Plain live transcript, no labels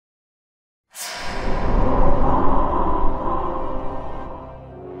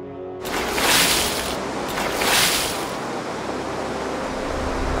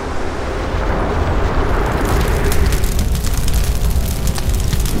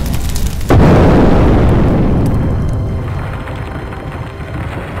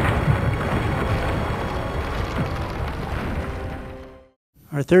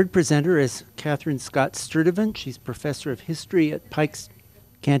Our third presenter is Katherine Scott Sturdevant. She's professor of history at Pikes.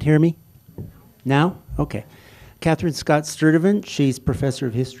 Can't hear me? Now? Okay. Katherine Scott Sturdevant, she's professor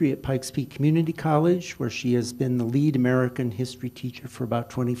of history at Pikes Peak Community College, where she has been the lead American history teacher for about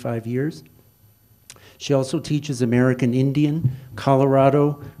 25 years. She also teaches American Indian,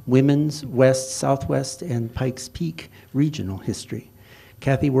 Colorado, Women's, West, Southwest, and Pikes Peak regional history.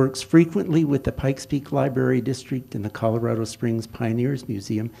 Kathy works frequently with the Pikes Peak Library District and the Colorado Springs Pioneers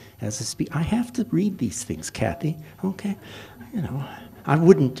Museum as a speaker. I have to read these things, Kathy, okay? You know,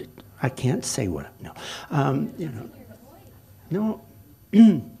 I can't say what, no. No,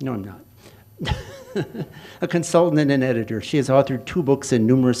 no, I'm not. A consultant and an editor. She has authored 2 books and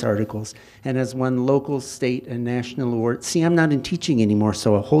numerous articles and has won local, state, and national awards. See, I'm not in teaching anymore,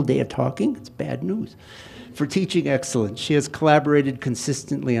 so a whole day of talking, it's bad news. For teaching excellence, she has collaborated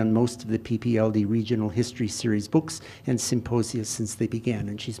consistently on most of the PPLD Regional History Series books and symposia since they began,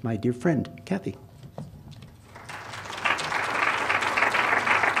 and she's my dear friend, Kathy.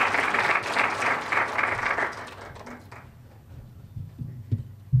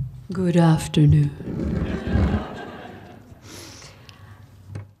 Good afternoon.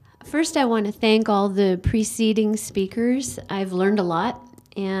 First, I want to thank all the preceding speakers. I've learned a lot,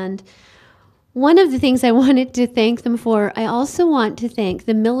 and one of the things I wanted to thank them for, I also want to thank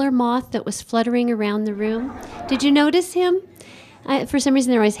the miller moth that was fluttering around the room. Did you notice him? For some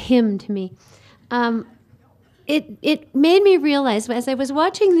reason, they're always him to me. It made me realize, as I was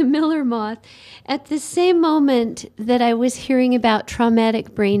watching the miller moth, at the same moment that I was hearing about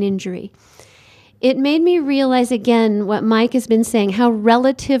traumatic brain injury, it made me realize again what Mike has been saying, how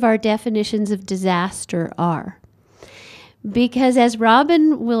relative our definitions of disaster are. Because as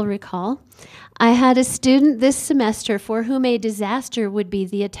Robin will recall, I had a student this semester for whom a disaster would be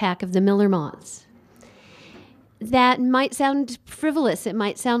the attack of the miller moths. That might sound frivolous. It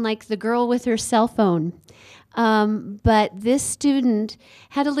might sound like the girl with her cell phone. But this student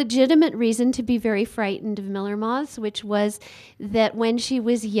had a legitimate reason to be very frightened of miller moths, which was that when she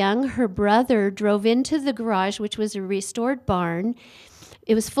was young, her brother drove into the garage, which was a restored barn.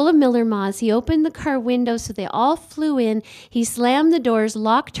 It was full of miller moths. He opened the car window so they all flew in. He slammed the doors,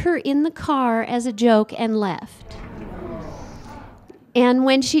 locked her in the car as a joke, and left. And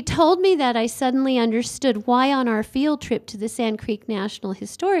when she told me that, I suddenly understood why on our field trip to the Sand Creek National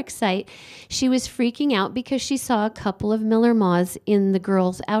Historic Site, she was freaking out because she saw a couple of miller moths in the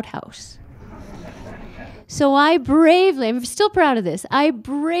girls' outhouse. So I'm still proud of this, I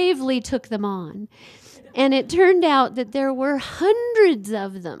bravely took them on. And it turned out that there were hundreds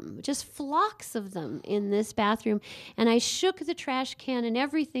of them, just flocks of them in this bathroom. And I shook the trash can and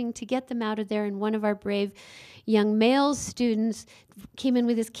everything to get them out of there. And one of our brave young male students came in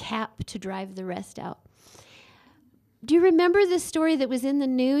with his cap to drive the rest out. Do you remember the story that was in the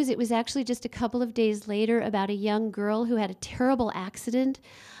news? It was actually just a couple of days later about a young girl who had a terrible accident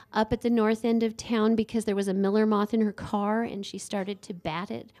up at the north end of town because there was a miller moth in her car and she started to bat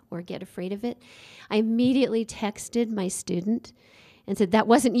it or get afraid of it. I immediately texted my student and said, "That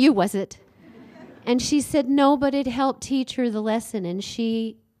wasn't you, was it?" And she said, "No, but it helped teach her the lesson." And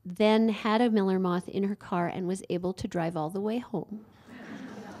she then had a miller moth in her car and was able to drive all the way home.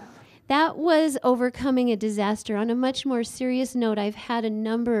 That was overcoming a disaster. On a much more serious note, I've had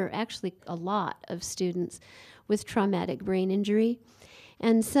actually a lot of students with traumatic brain injury.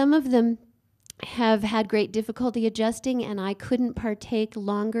 And some of them have had great difficulty adjusting, and I couldn't partake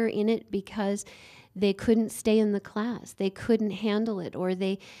longer in it because they couldn't stay in the class. They couldn't handle it, or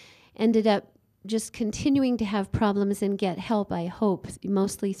they ended up just continuing to have problems and get help, I hope,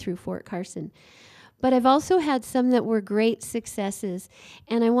 mostly through Fort Carson. But I've also had some that were great successes,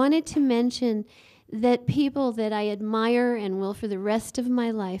 and I wanted to mention that people that I admire and will for the rest of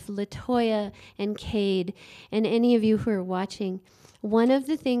my life, LaToya and Cade, and any of you who are watching, one of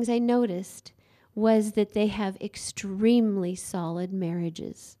the things I noticed was that they have extremely solid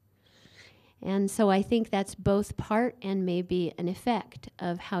marriages. And so I think that's both part and maybe an effect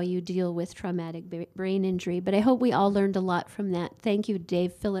of how you deal with traumatic brain injury. But I hope we all learned a lot from that. Thank you,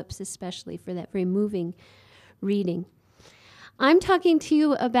 Dave Phillips, especially for that very moving reading. I'm talking to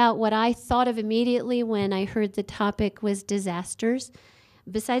you about what I thought of immediately when I heard the topic was disasters.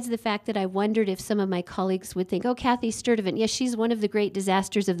 Besides the fact that I wondered if some of my colleagues would think, "Oh, Kathy Sturdevant, yes, she's one of the great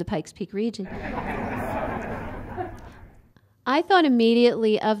disasters of the Pikes Peak region." I thought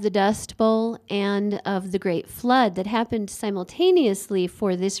immediately of the Dust Bowl and of the Great Flood that happened simultaneously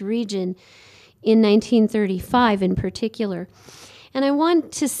for this region in 1935 in particular. And I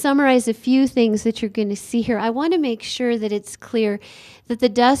want to summarize a few things that you're going to see here. I want to make sure that it's clear that the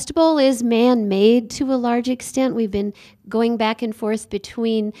Dust Bowl is man-made to a large extent. We've been going back and forth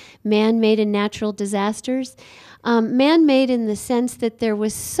between man-made and natural disasters. Man-made in the sense that there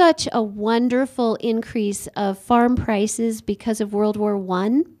was such a wonderful increase of farm prices because of World War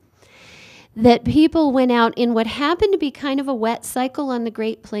I, that people went out in what happened to be kind of a wet cycle on the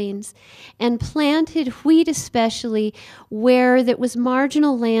Great Plains and planted wheat, especially where there was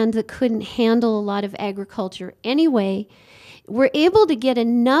marginal land that couldn't handle a lot of agriculture anyway. Were able to get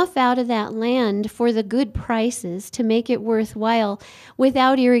enough out of that land for the good prices to make it worthwhile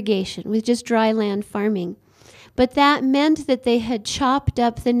without irrigation, with just dry land farming. But that meant that they had chopped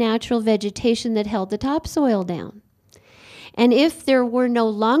up the natural vegetation that held the topsoil down. And if there were no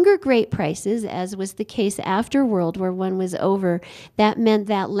longer great prices, as was the case after World War I was over, that meant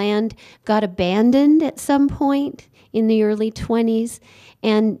that land got abandoned at some point in the early 20s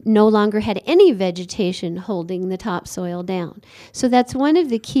and no longer had any vegetation holding the topsoil down. So that's one of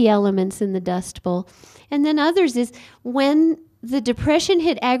the key elements in the Dust Bowl. And then others is when the Depression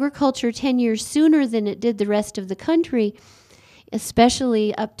hit agriculture 10 years sooner than it did the rest of the country,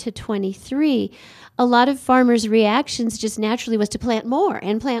 especially up to 23, a lot of farmers' reactions just naturally was to plant more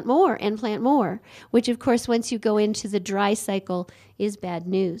and plant more and plant more, which of course once you go into the dry cycle is bad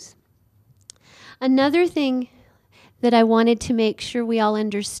news. Another thing that I wanted to make sure we all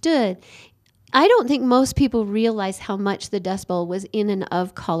understood, I don't think most people realize how much the Dust Bowl was in and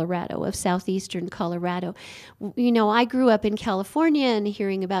of Colorado, of southeastern Colorado. You know, I grew up in California and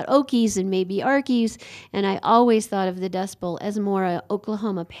hearing about Okies and maybe Arkies, and I always thought of the Dust Bowl as more a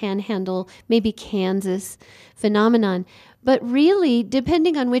Oklahoma Panhandle, maybe Kansas phenomenon. But really,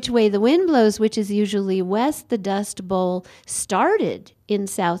 depending on which way the wind blows, which is usually west, the Dust Bowl started in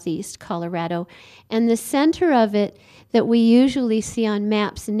southeast Colorado. And the center of it that we usually see on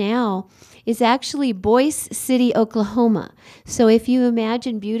maps now is actually Boise City, Oklahoma. So if you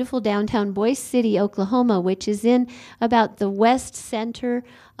imagine beautiful downtown Boise City, Oklahoma, which is in about the west center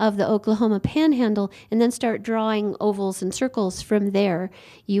of the Oklahoma Panhandle, and then start drawing ovals and circles from there,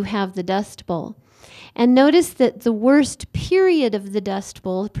 you have the Dust Bowl. And notice that the worst period of the Dust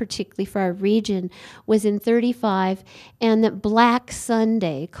Bowl, particularly for our region, was in 35, and that Black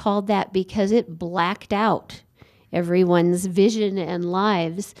Sunday, called that because it blacked out everyone's vision and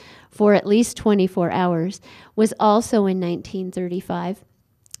lives for at least 24 hours, was also in 1935.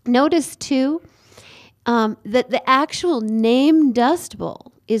 Notice, too, that the actual name Dust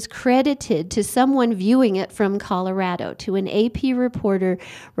Bowl is credited to someone viewing it from Colorado, to an AP reporter,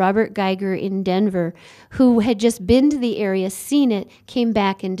 Robert Geiger in Denver, who had just been to the area, seen it, came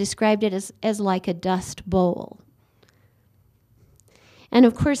back and described it as like a dust bowl. And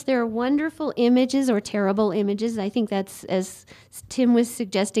of course, there are wonderful images or terrible images. I think that's, as Tim was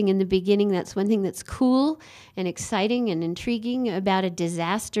suggesting in the beginning, that's one thing that's cool and exciting and intriguing about a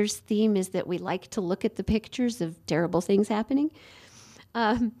disasters theme, is that we like to look at the pictures of terrible things happening.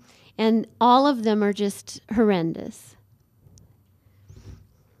 And all of them are just horrendous.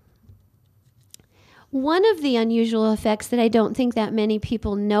 One of the unusual effects that I don't think that many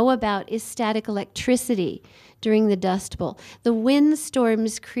people know about is static electricity during the Dust Bowl. The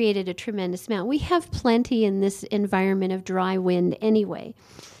windstorms created a tremendous amount. We have plenty in this environment of dry wind anyway.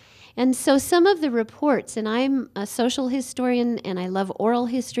 And so some of the reports, and I'm a social historian and I love oral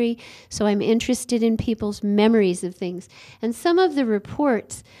history, so I'm interested in people's memories of things. And some of the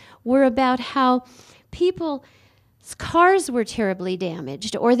reports were about how people's cars were terribly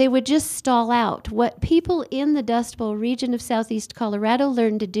damaged, or they would just stall out. What people in the Dust Bowl region of southeast Colorado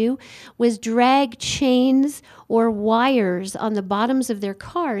learned to do was drag chains or wires on the bottoms of their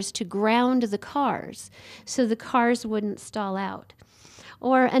cars to ground the cars so the cars wouldn't stall out.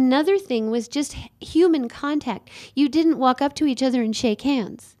 Or another thing was just human contact. You didn't walk up to each other and shake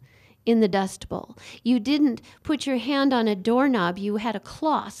hands in the Dust Bowl. You didn't put your hand on a doorknob. You had a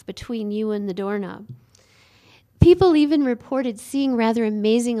cloth between you and the doorknob. People even reported seeing rather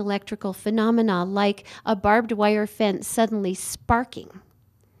amazing electrical phenomena, like a barbed wire fence suddenly sparking.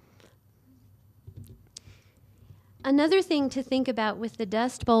 Another thing to think about with the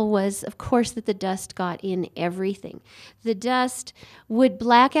Dust Bowl was, of course, that the dust got in everything. The dust would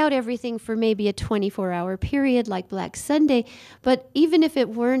black out everything for maybe a 24-hour period like Black Sunday, but even if it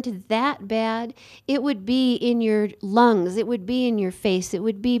weren't that bad, it would be in your lungs, it would be in your face, it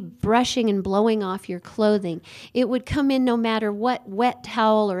would be brushing and blowing off your clothing. It would come in no matter what wet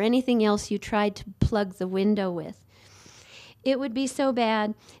towel or anything else you tried to plug the window with. It would be so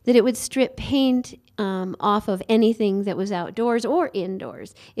bad that it would strip paint off of anything that was outdoors or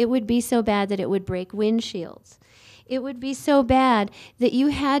indoors. It would be so bad that it would break windshields. It would be so bad that you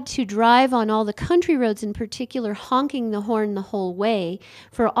had to drive on all the country roads, in particular, honking the horn the whole way.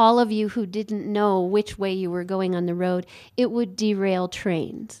 For all of you who didn't know which way you were going on the road, it would derail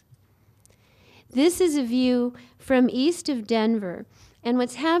trains. This is a view from east of Denver. And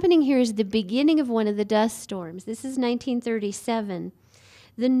what's happening here is the beginning of one of the dust storms. This is 1937.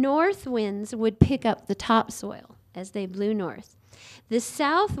 The north winds would pick up the topsoil as they blew north. The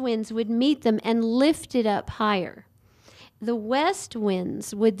south winds would meet them and lift it up higher. The west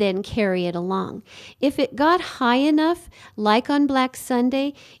winds would then carry it along. If it got high enough, like on Black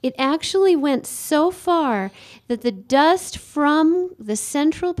Sunday, it actually went so far that the dust from the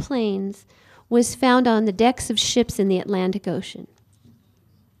Central Plains was found on the decks of ships in the Atlantic Ocean.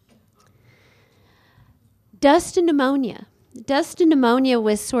 Dust and pneumonia. Dust and pneumonia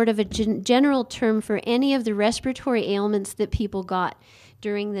was sort of a general term for any of the respiratory ailments that people got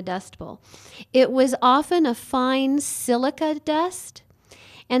during the Dust Bowl. It was often a fine silica dust,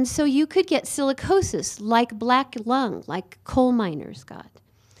 and so you could get silicosis, like black lung, like coal miners got.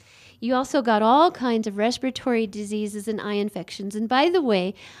 You also got all kinds of respiratory diseases and eye infections. And by the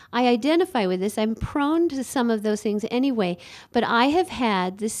way, I identify with this. I'm prone to some of those things anyway, but I have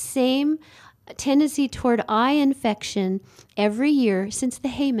had the same tendency toward eye infection every year since the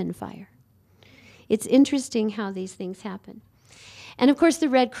Hayman fire. It's interesting how these things happen. And of course, the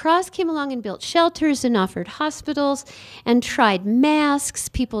Red Cross came along and built shelters and offered hospitals and tried masks.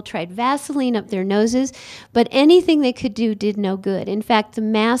 People tried Vaseline up their noses, but anything they could do did no good. In fact, the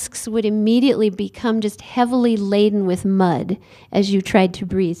masks would immediately become just heavily laden with mud as you tried to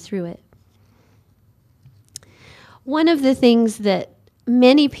breathe through it. One of the things that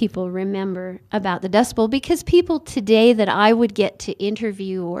many people remember about the Dust Bowl, because people today that I would get to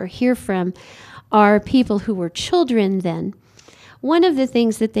interview or hear from are people who were children then. One of the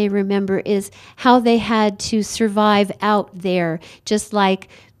things that they remember is how they had to survive out there, just like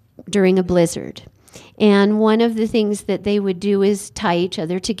during a blizzard. And one of the things that they would do is tie each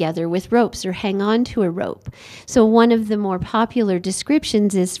other together with ropes or hang on to a rope. So one of the more popular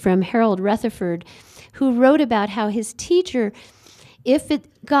descriptions is from Harold Rutherford, who wrote about how his teacher, if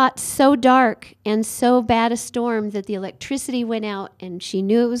it got so dark and so bad a storm that the electricity went out and she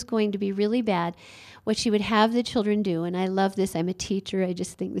knew it was going to be really bad, what she would have the children do, and I love this, I'm a teacher, I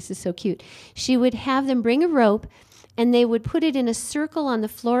just think this is so cute. She would have them bring a rope, and they would put it in a circle on the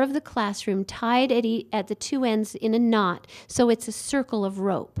floor of the classroom, tied at the two ends in a knot, so it's a circle of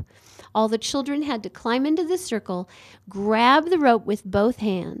rope. All the children had to climb into the circle, grab the rope with both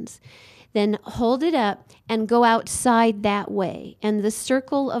hands, then hold it up and go outside that way. And the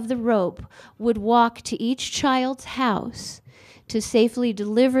circle of the rope would walk to each child's house to safely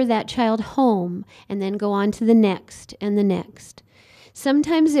deliver that child home and then go on to the next and the next.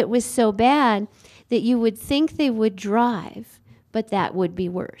 Sometimes it was so bad that you would think they would drive, but that would be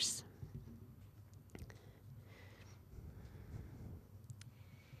worse.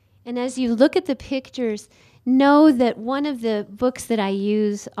 And as you look at the pictures, know that one of the books that I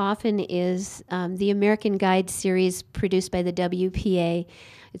use often is the American Guide series produced by the WPA.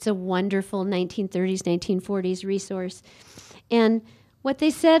 It's a wonderful 1930s, 1940s resource. And what they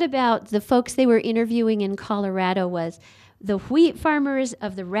said about the folks they were interviewing in Colorado was, the wheat farmers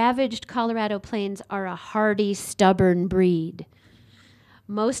of the ravaged Colorado plains are a hardy, stubborn breed.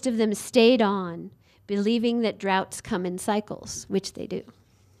 Most of them stayed on, believing that droughts come in cycles, which they do.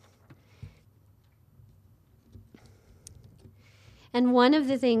 And one of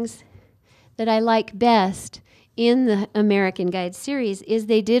the things that I like best in the American Guide series is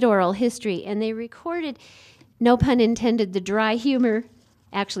they did oral history, and they recorded, no pun intended, the dry humor,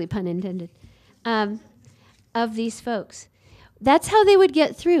 actually pun intended, of these folks. That's how they would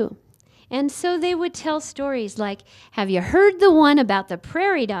get through. And so they would tell stories like, have you heard the one about the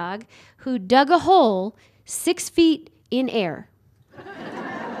prairie dog who dug a hole 6 feet in air?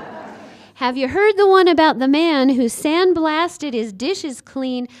 Have you heard the one about the man who sandblasted his dishes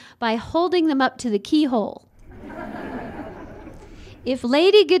clean by holding them up to the keyhole? If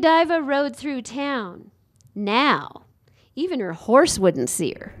Lady Godiva rode through town, now, even her horse wouldn't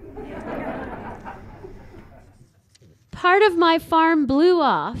see her. Part of my farm blew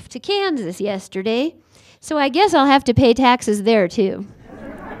off to Kansas yesterday, so I guess I'll have to pay taxes there too.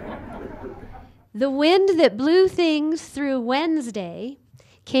 The wind that blew things through Wednesday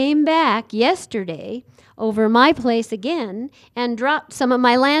came back yesterday over my place again and dropped some of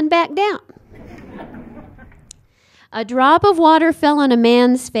my land back down. A drop of water fell on a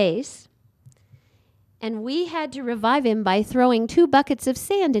man's face, and we had to revive him by throwing 2 buckets of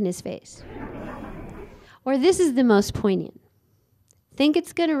sand in his face. Or this is the most poignant. Think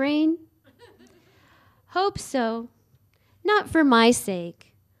it's going to rain? Hope so, Not for my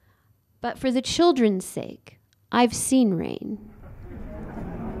sake, but for the children's sake. I've seen rain.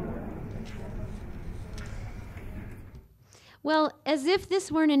 Well, as if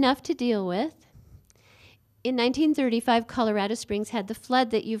this weren't enough to deal with, in 1935, Colorado Springs had the flood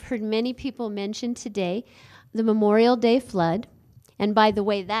that you've heard many people mention today, the Memorial Day flood. And by the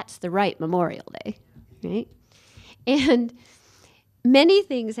way, that's the right Memorial Day, right? And many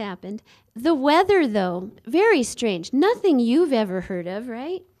things happened. The weather, though, very strange. Nothing you've ever heard of,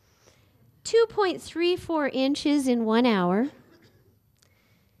 right? 2.34 inches in 1 hour.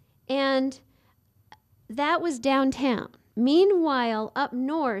 And that was downtown. Meanwhile, up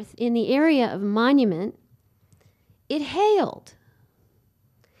north in the area of Monument, it hailed.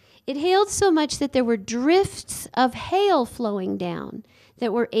 It hailed so much that there were drifts of hail flowing down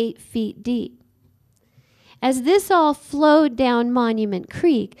that were 8 feet deep. As this all flowed down Monument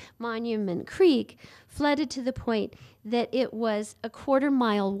Creek flooded to the point that it was a 1/4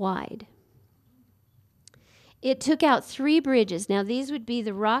 mile wide. It took out 3 bridges. Now, these would be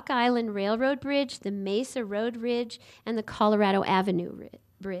the Rock Island Railroad Bridge, the Mesa Road Bridge, and the Colorado Avenue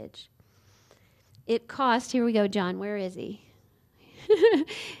Bridge. It cost, here we go, John, where is he?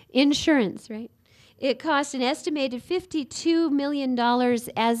 Insurance, right? It cost an estimated $52 million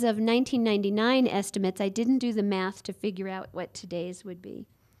as of 1999 estimates. I didn't do the math to figure out what today's would be.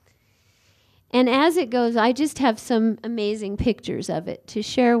 And as it goes, I just have some amazing pictures of it to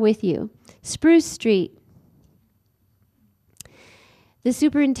share with you. Spruce Street. The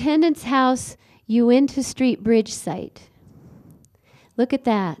superintendent's house, Uinta Street Bridge site. Look at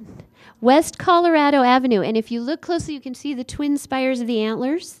that. West Colorado Avenue. And if you look closely, you can see the twin spires of the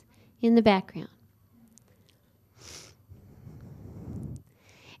antlers in the background.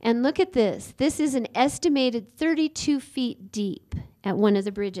 And look at this. This is an estimated 32 feet deep at one of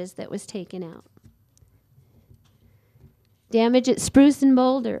the bridges that was taken out. Damage at Spruce and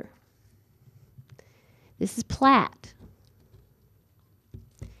Boulder. This is Platt.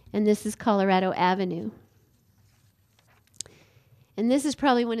 And this is Colorado Avenue. And this is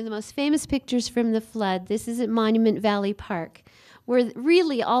probably one of the most famous pictures from the flood. This is at Monument Valley Park, where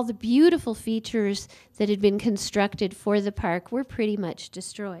really all the beautiful features that had been constructed for the park were pretty much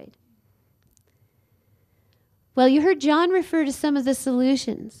destroyed. Well, you heard John refer to some of the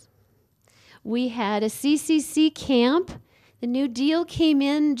solutions. We had a CCC camp. The New Deal came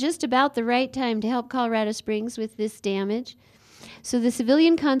in just about the right time to help Colorado Springs with this damage. So the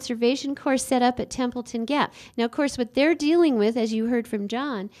Civilian Conservation Corps set up at Templeton Gap. Now, of course, what they're dealing with, as you heard from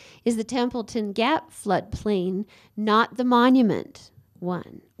John, is the Templeton Gap floodplain, not the Monument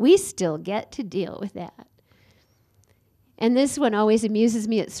one. We still get to deal with that. And this one always amuses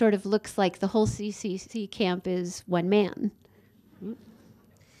me. It sort of looks like the whole CCC camp is one man.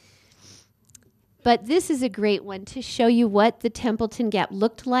 But this is a great one to show you what the Templeton Gap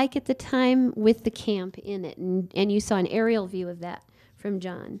looked like at the time with the camp in it. And you saw an aerial view of that from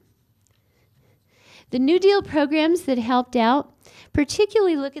John. The New Deal programs that helped out,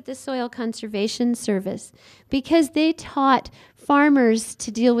 particularly look at the Soil Conservation Service, because they taught farmers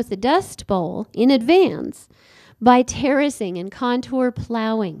to deal with the Dust Bowl in advance by terracing and contour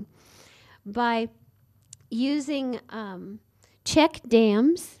plowing, by using check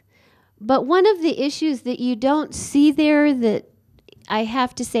dams. But one of the issues that you don't see there that I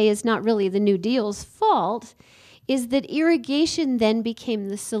have to say is not really the New Deal's fault is that irrigation then became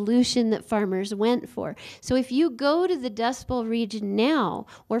the solution that farmers went for. So if you go to the Dust Bowl region now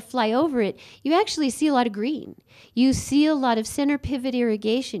or fly over it, you actually see a lot of green. You see a lot of center pivot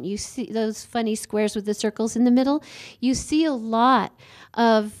irrigation. You see those funny squares with the circles in the middle. You see a lot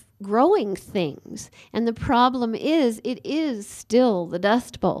of growing things. And the problem is, it is still the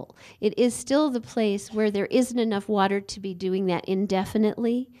Dust Bowl. It is still the place where there isn't enough water to be doing that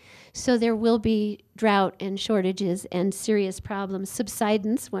indefinitely. So there will be drought and shortages and serious problems.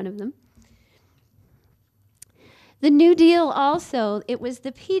 Subsidence, one of them. The New Deal also, it was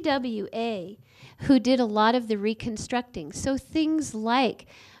the PWA who did a lot of the reconstructing. So things like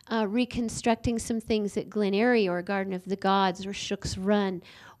reconstructing some things at Glen Eyrie or Garden of the Gods or Shook's Run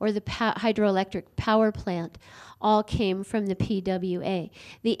or the hydroelectric power plant all came from the PWA.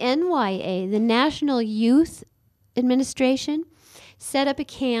 The NYA, the National Youth Administration, set up a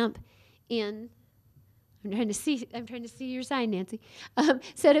camp in, I'm trying to see your sign, Nancy,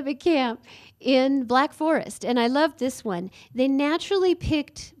 set up a camp in Black Forest. And I love this one. They naturally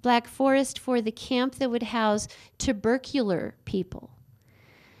picked Black Forest for the camp that would house tubercular people.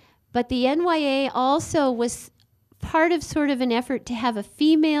 But the NYA also was part of sort of an effort to have a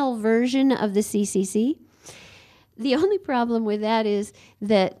female version of the CCC. The only problem with that is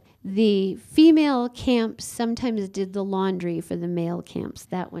that The female camps sometimes did the laundry for the male camps.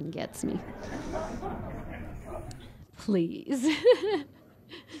 That one gets me. Please.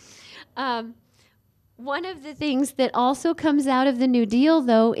 One of the things that also comes out of the New Deal,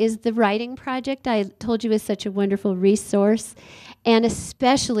 though, is the writing project I told you is such a wonderful resource, and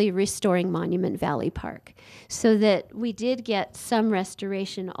especially restoring Monument Valley Park, so that we did get some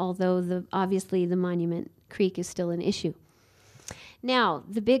restoration, although obviously the Monument Creek is still an issue. Now,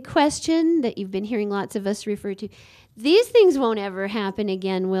 the big question that you've been hearing lots of us refer to, these things won't ever happen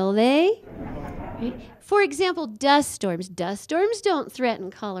again, will they? Right? For example, dust storms. Dust storms don't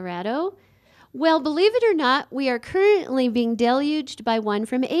threaten Colorado. Well, believe it or not, we are currently being deluged by one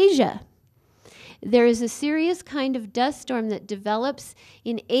from Asia. There is a serious kind of dust storm that develops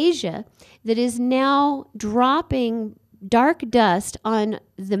in Asia that is now dropping dark dust on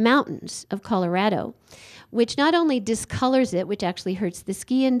the mountains of Colorado, which not only discolors it, which actually hurts the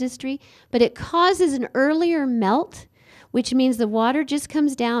ski industry, but it causes an earlier melt, which means the water just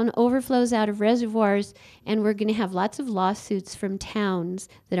comes down, overflows out of reservoirs, and we're going to have lots of lawsuits from towns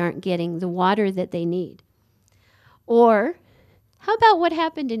that aren't getting the water that they need. Or how about what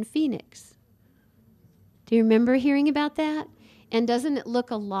happened in Phoenix? Do you remember hearing about that? And doesn't it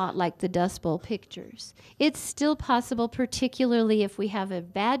look a lot like the Dustbowl pictures? It's still possible, particularly if we have a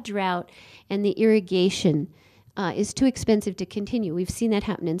bad drought and the irrigation is too expensive to continue. We've seen that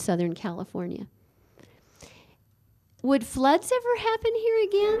happen in Southern California. Would floods ever happen here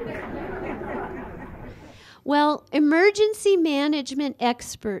again? Well, emergency management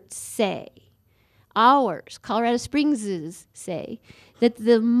experts say, Colorado Springs' say, that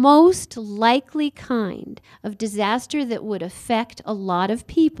the most likely kind of disaster that would affect a lot of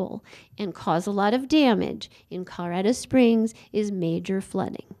people and cause a lot of damage in Colorado Springs is major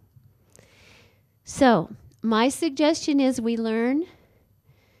flooding. So, my suggestion is we learn.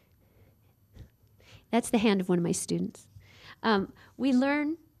 That's the hand of one of my students. We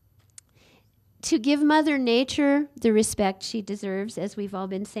learn to give Mother Nature the respect she deserves, as we've all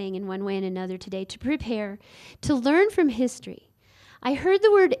been saying in one way and another today, to prepare, to learn from history. I heard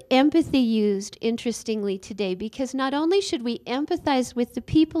the word empathy used, interestingly, today, because not only should we empathize with the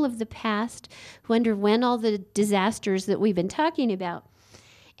people of the past who underwent all the disasters that we've been talking about,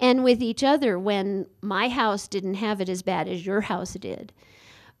 and with each other when my house didn't have it as bad as your house did,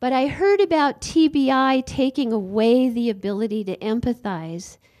 but I heard about TBI taking away the ability to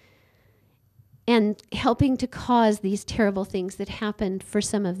empathize and helping to cause these terrible things that happened for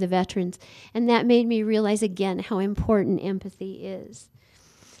some of the veterans. And that made me realize again how important empathy is.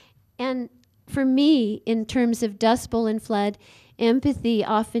 And for me, in terms of Dust Bowl and flood, empathy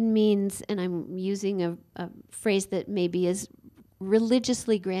often means, and I'm using a phrase that maybe is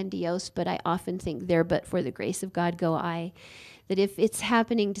religiously grandiose, but I often think, there but for the grace of God go I, that if it's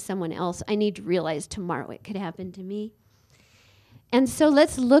happening to someone else, I need to realize tomorrow it could happen to me. And so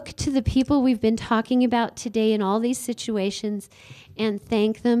let's look to the people we've been talking about today in all these situations and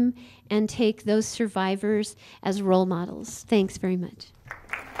thank them and take those survivors as role models. Thanks very much.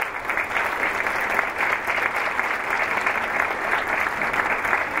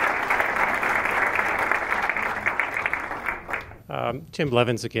 Tim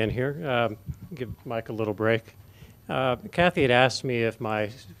Blevins again here. Give Mike a little break. Kathy had asked me if my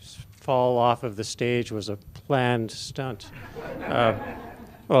fall off of the stage was a planned stunt.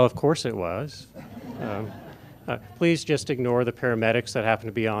 Well, of course it was. Please just ignore the paramedics that happen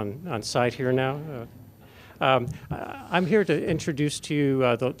to be on site here now. I'm here to introduce to you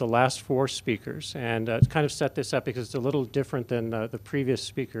the last four speakers and kind of set this up because it's a little different than the previous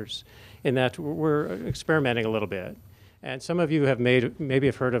speakers in that we're experimenting a little bit. And some of you have maybe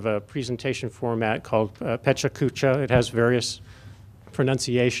have heard of a presentation format called Pecha Kucha. It has various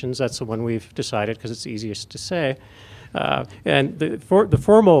pronunciations. That's the one we've decided because it's easiest to say. And the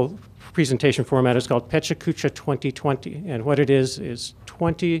formal presentation format is called Pecha Kucha 2020. And what it is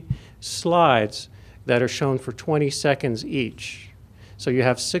 20 slides that are shown for 20 seconds each. So you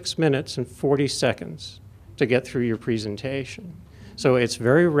have 6 minutes and 40 seconds to get through your presentation. So it's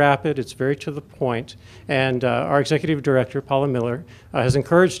very rapid, it's very to the point, and our executive director, Paula Miller, has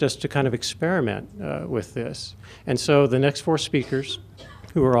encouraged us to kind of experiment with this. And so the next four speakers,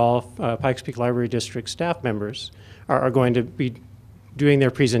 who are all Pikes Peak Library District staff members, are going to be doing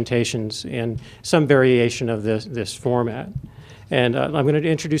their presentations in some variation of this format. And I'm going to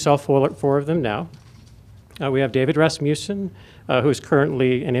introduce all four of them now. We have David Rasmussen, who is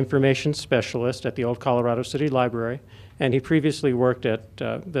currently an information specialist at the Old Colorado City Library, and he previously worked at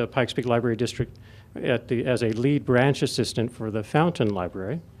the Pikes Peak Library District as a lead branch assistant for the Fountain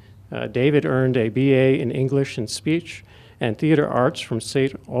Library. David earned a BA in English and Speech and theater arts from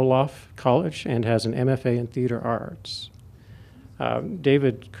St. Olaf College and has an MFA in theater arts.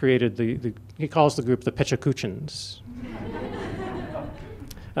 David created he calls the group the Pecha Kuchans.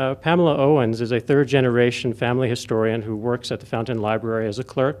 Pamela Owens is a third-generation family historian who works at the Fountain Library as a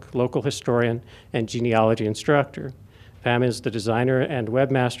clerk, local historian, and genealogy instructor. Pam is the designer and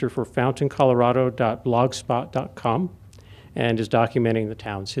webmaster for fountaincolorado.blogspot.com and is documenting the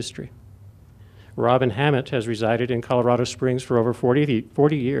town's history. Robin Hammitt has resided in Colorado Springs for over 40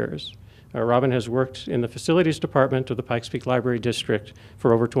 years. Robin has worked in the facilities department of the Pikes Peak Library District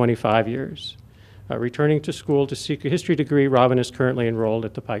for over 25 years. Returning to school to seek a history degree, Robin is currently enrolled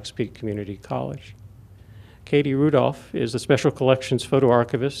at the Pikes Peak Community College. Katie Rudolph is the Special Collections Photo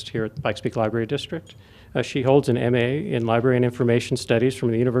Archivist here at the Pikes Peak Library District. She holds an MA in Library and Information Studies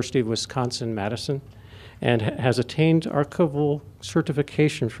from the University of Wisconsin-Madison and has attained archival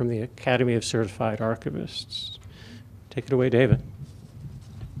certification from the Academy of Certified Archivists. Take it away, David.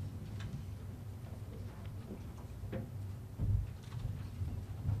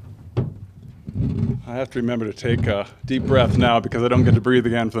 I have to remember to take a deep breath now because I don't get to breathe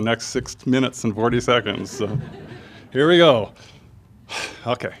again for the next 6 minutes and 40 seconds. So here we go.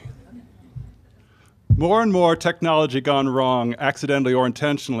 Okay. More and more technology gone wrong, accidentally or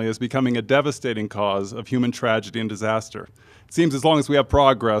intentionally, is becoming a devastating cause of human tragedy and disaster. It seems as long as we have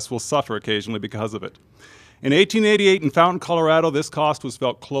progress, we'll suffer occasionally because of it. In 1888 in Fountain, Colorado, this cost was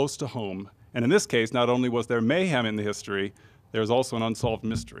felt close to home. And in this case, not only was there mayhem in the history, there was also an unsolved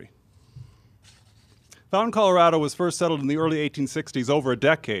mystery. Fountain, Colorado was first settled in the early 1860s, over a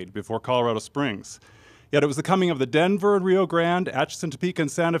decade before Colorado Springs. Yet it was the coming of the Denver and Rio Grande, Atchison, Topeka,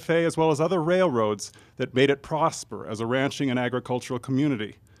 and Santa Fe, as well as other railroads, that made it prosper as a ranching and agricultural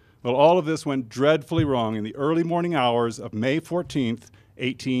community. Well, all of this went dreadfully wrong in the early morning hours of May 14th,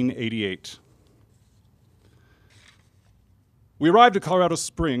 1888. We arrived at Colorado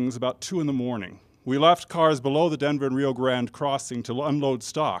Springs about 2 in the morning. We left cars below the Denver and Rio Grande crossing to unload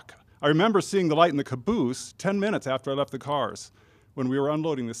stock. I remember seeing the light in the caboose 10 minutes after I left the cars. When we were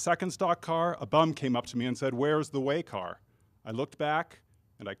unloading the second stock car, a bum came up to me and said, "Where's the way car?" I looked back,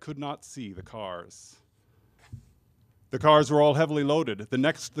 and I could not see the cars. The cars were all heavily loaded.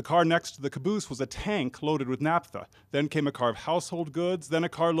 The car next to the caboose was a tank loaded with naphtha. Then came a car of household goods, then a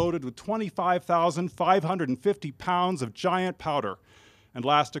car loaded with 25,550 pounds of giant powder, and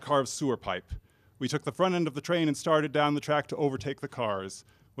last a car of sewer pipe. We took the front end of the train and started down the track to overtake the cars.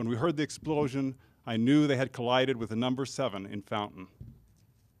 When we heard the explosion, I knew they had collided with the number 7 in Fountain.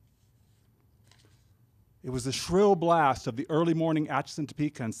 It was the shrill blast of the early morning Atchison,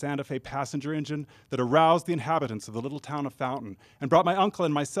 Topeka, and Santa Fe passenger engine that aroused the inhabitants of the little town of Fountain and brought my uncle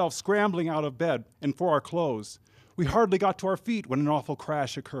and myself scrambling out of bed and for our clothes. We hardly got to our feet when an awful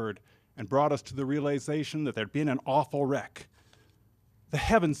crash occurred and brought us to the realization that there'd been an awful wreck. The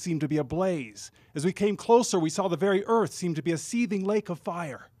heavens seemed to be ablaze. As we came closer, we saw the very earth seemed to be a seething lake of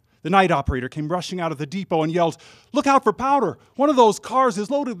fire. The night operator came rushing out of the depot and yelled, "Look out for powder! One of those cars is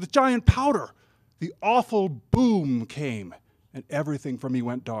loaded with giant powder!" The awful boom came, and everything for me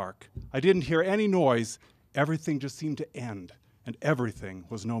went dark. I didn't hear any noise. Everything just seemed to end, and everything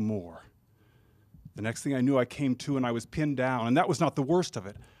was no more. The next thing I knew, I came to and I was pinned down, and that was not the worst of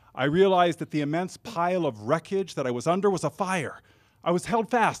it. I realized that the immense pile of wreckage that I was under was a fire. I was held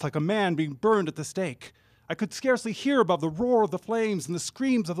fast like a man being burned at the stake. I could scarcely hear above the roar of the flames and the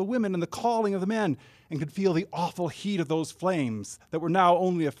screams of the women and the calling of the men, and could feel the awful heat of those flames that were now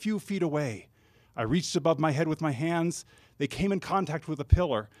only a few feet away. I reached above my head with my hands. They came in contact with a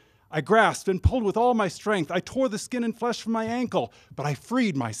pillar. I grasped and pulled with all my strength. I tore the skin and flesh from my ankle, but I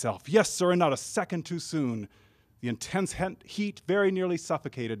freed myself. Yes, sir, and not a second too soon. The intense heat very nearly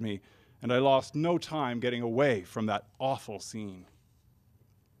suffocated me, and I lost no time getting away from that awful scene.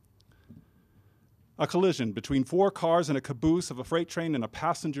 A collision between 4 cars and a caboose of a freight train and a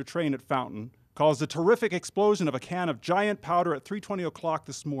passenger train at Fountain caused a terrific explosion of a can of giant powder at 3:20 o'clock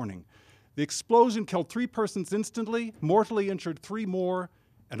this morning. The explosion killed 3 persons instantly, mortally injured 3 more,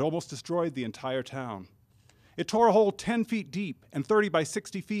 and almost destroyed the entire town. It tore a hole 10 feet deep and 30 by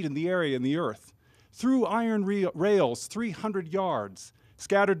 60 feet in the area in the earth, threw iron rails 300 yards,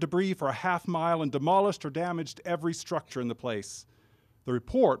 scattered debris for a half mile, and demolished or damaged every structure in the place. The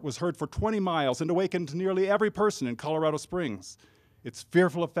report was heard for 20 miles and awakened nearly every person in Colorado Springs. Its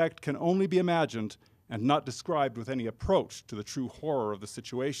fearful effect can only be imagined and not described with any approach to the true horror of the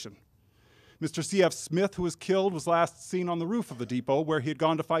situation. Mr. C.F. Smith, who was killed, was last seen on the roof of the depot where he had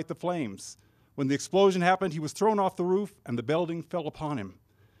gone to fight the flames. When the explosion happened, he was thrown off the roof and the building fell upon him.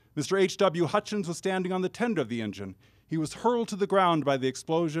 Mr. H.W. Hutchins was standing on the tender of the engine. He was hurled to the ground by the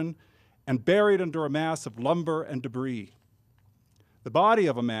explosion and buried under a mass of lumber and debris. The body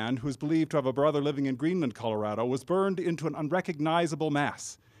of a man who is believed to have a brother living in Greenland, Colorado, was burned into an unrecognizable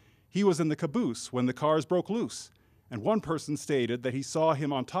mass. He was in the caboose when the cars broke loose, and one person stated that he saw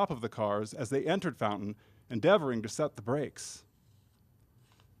him on top of the cars as they entered Fountain, endeavoring to set the brakes.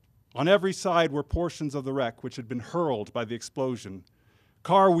 On every side were portions of the wreck which had been hurled by the explosion.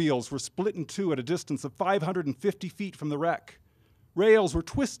 Car wheels were split in two at a distance of 550 feet from the wreck. Rails were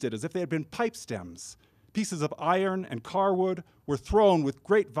twisted as if they had been pipe stems. Pieces of iron and car wood were thrown with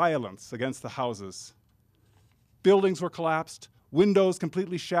great violence against the houses. Buildings were collapsed, windows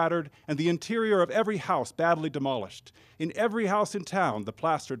completely shattered, and the interior of every house badly demolished. In every house in town, the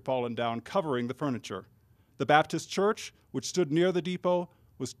plaster had fallen down, covering the furniture. The Baptist church, which stood near the depot,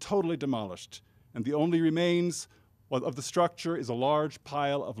 was totally demolished, and the only remains of the structure is a large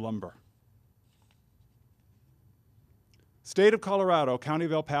pile of lumber. State of Colorado, County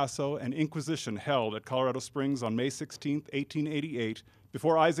of El Paso, and Inquisition held at Colorado Springs on May 16, 1888,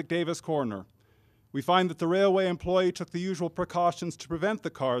 before Isaac Davis coroner. We find that the railway employee took the usual precautions to prevent the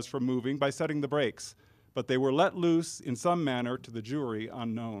cars from moving by setting the brakes, but they were let loose in some manner to the jury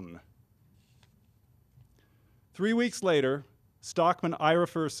unknown. 3 weeks later, Stockman Ira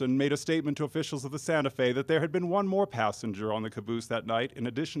Ferson made a statement to officials of the Santa Fe that there had been one more passenger on the caboose that night, in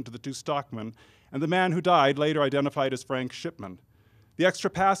addition to the two stockmen, and the man who died, later identified as Frank Shipman. The extra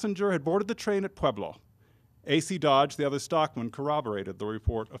passenger had boarded the train at Pueblo. A.C. Dodge, the other stockman, corroborated the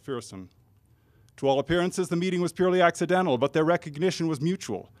report of Ferson. To all appearances, the meeting was purely accidental, but their recognition was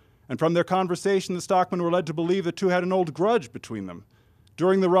mutual, and from their conversation, the stockmen were led to believe the two had an old grudge between them.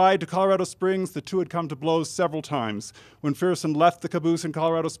 During the ride to Colorado Springs, the two had come to blows several times. When Ferson left the caboose in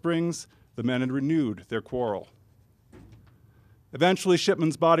Colorado Springs, the men had renewed their quarrel. Eventually,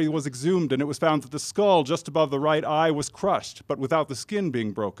 Shipman's body was exhumed, and it was found that the skull just above the right eye was crushed, but without the skin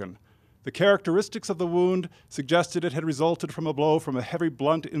being broken. The characteristics of the wound suggested it had resulted from a blow from a heavy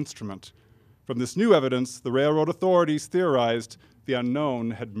blunt instrument. From this new evidence, the railroad authorities theorized the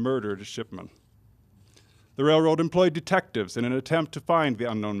unknown had murdered Shipman. The railroad employed detectives in an attempt to find the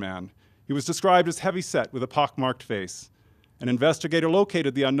unknown man. He was described as heavy-set with a pockmarked face. An investigator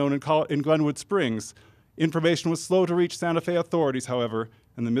located the unknown in Glenwood Springs. Information was slow to reach Santa Fe authorities, however,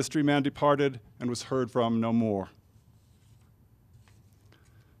 and the mystery man departed and was heard from no more.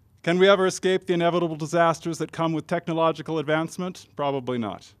 Can we ever escape the inevitable disasters that come with technological advancement? Probably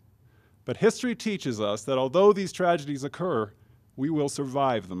not. But history teaches us that although these tragedies occur, we will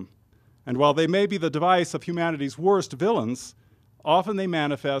survive them. And while they may be the device of humanity's worst villains, often they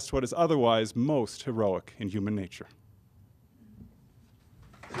manifest what is otherwise most heroic in human nature.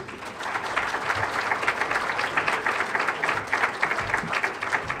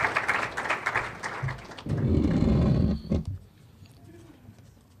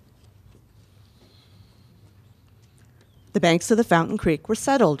 The banks of the Fountain Creek were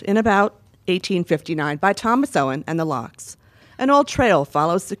settled in about 1859 by Thomas Owen and the Locks. An old trail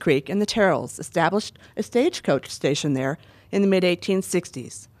follows the creek, and the Terrells established a stagecoach station there in the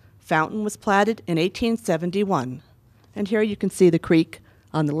mid-1860s. Fountain was platted in 1871. And here you can see the creek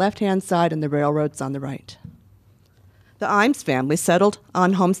on the left-hand side and the railroads on the right. The Imes family settled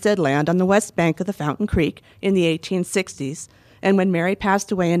on homestead land on the west bank of the Fountain Creek in the 1860s, and when Mary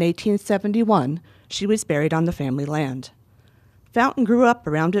passed away in 1871, she was buried on the family land. Fountain grew up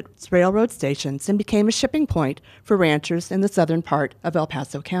around its railroad stations and became a shipping point for ranchers in the southern part of El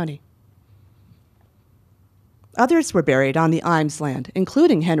Paso County. Others were buried on the Imes land,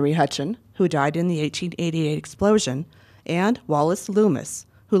 including Henry Hutchin, who died in the 1888 explosion, and Wallace Loomis,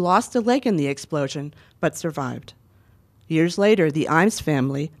 who lost a leg in the explosion but survived. Years later, the Imes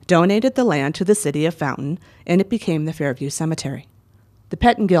family donated the land to the city of Fountain, and it became the Fairview Cemetery. The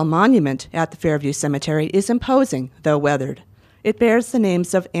Pettingill Monument at the Fairview Cemetery is imposing, though weathered. It bears the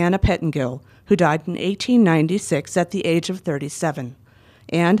names of Anna Pettingill, who died in 1896 at the age of 37,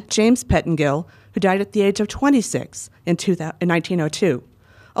 and James Pettingill, who died at the age of 26 in 1902.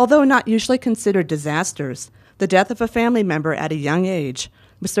 Although not usually considered disasters, the death of a family member at a young age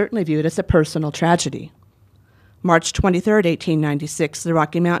was certainly viewed as a personal tragedy. March 23, 1896, the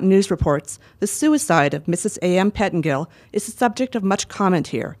Rocky Mountain News reports the suicide of Mrs. A.M. Pettingill is the subject of much comment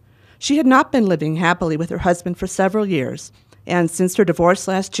here. She had not been living happily with her husband for several years, and since her divorce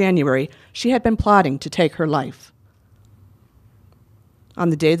last January, she had been plotting to take her life. On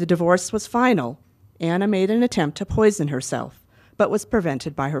the day the divorce was final, Anna made an attempt to poison herself, but was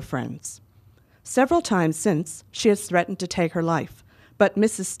prevented by her friends. Several times since, she has threatened to take her life, but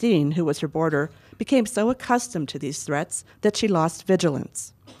Mrs. Steen, who was her boarder, became so accustomed to these threats that she lost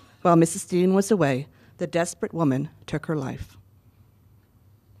vigilance. While Mrs. Steen was away, the desperate woman took her life.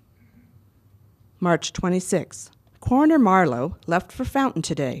 March 26, Coroner Marlowe left for Fountain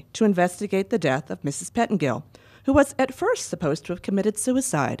today to investigate the death of Mrs. Pettingill, who was at first supposed to have committed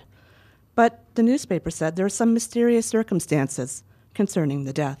suicide. But the newspaper said there are some mysterious circumstances concerning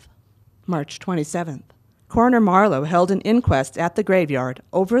the death. March 27th. Coroner Marlowe held an inquest at the graveyard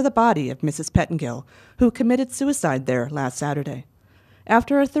over the body of Mrs. Pettingill, who committed suicide there last Saturday.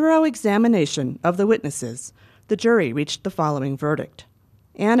 After a thorough examination of the witnesses, the jury reached the following verdict.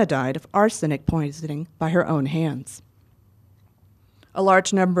 Anna died of arsenic poisoning by her own hands. A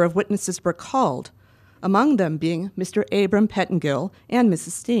large number of witnesses were called, among them being Mr. Abram Pettingill and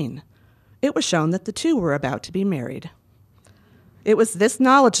Mrs. Steen. It was shown that the two were about to be married. It was this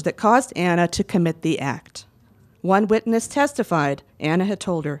knowledge that caused Anna to commit the act. One witness testified Anna had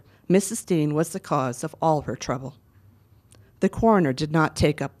told her Mrs. Steen was the cause of all her trouble. The coroner did not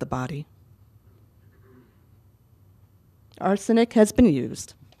take up the body. Arsenic has been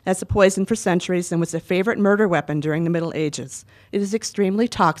used as a poison for centuries and was a favorite murder weapon during the Middle Ages. It is extremely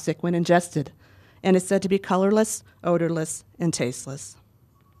toxic when ingested and is said to be colorless, odorless, and tasteless.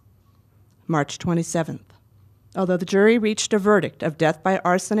 March 27th. Although the jury reached a verdict of death by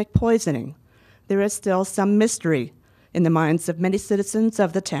arsenic poisoning, there is still some mystery in the minds of many citizens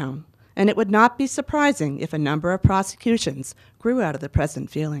of the town, and it would not be surprising if a number of prosecutions grew out of the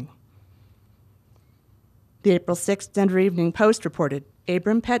present feeling. The April 6th Denver Evening Post reported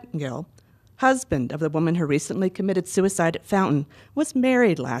Abram Pettingill, husband of the woman who recently committed suicide at Fountain, was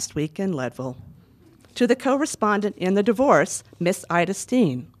married last week in Leadville to the co-respondent in the divorce, Miss Ida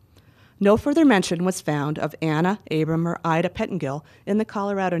Steen. No further mention was found of Anna, Abram, or Ida Pettingill in the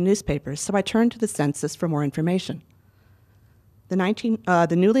Colorado newspapers, so I turned to the census for more information. The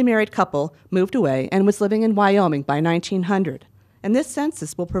newly married couple moved away and was living in Wyoming by 1900, and this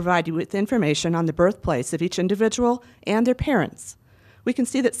census will provide you with information on the birthplace of each individual and their parents. We can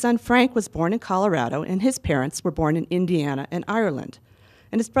see that son Frank was born in Colorado, and his parents were born in Indiana and Ireland.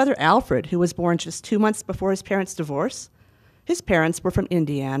 And his brother Alfred, who was born just 2 months before his parents' divorce, his parents were from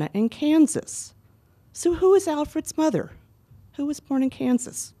Indiana and Kansas. So who is Alfred's mother? Who was born in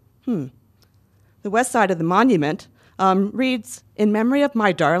Kansas? The west side of the monument reads, "In memory of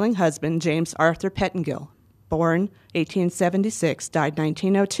my darling husband, James Arthur Pettingill, born 1876, died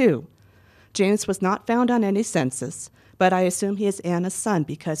 1902. James was not found on any census, but I assume he is Anna's son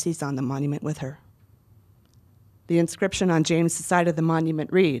because he's on the monument with her." The inscription on James' side of the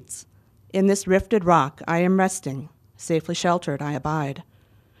monument reads, "In this rifted rock I am resting. Safely sheltered I abide.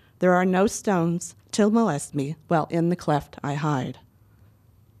 There are no stones to molest me, while in the cleft I hide."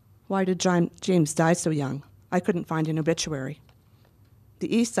 Why did James die so young? I couldn't find an obituary.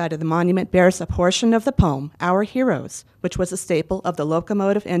 The east side of the monument bears a portion of the poem, Our Heroes, which was a staple of the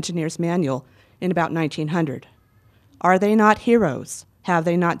Locomotive Engineer's Manual in about 1900. Are they not heroes? Have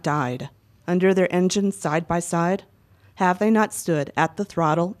they not died? Under their engines side by side? Have they not stood at the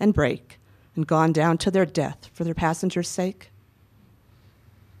throttle and brake and gone down to their death for their passengers' sake?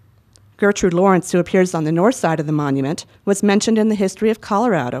 Gertrude Lawrence, who appears on the north side of the monument, was mentioned in the history of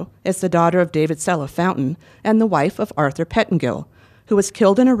Colorado as the daughter of David Sell of Fountain and the wife of Arthur Pettingill, who was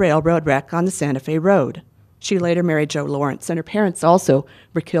killed in a railroad wreck on the Santa Fe Road. She later married Joe Lawrence, and her parents also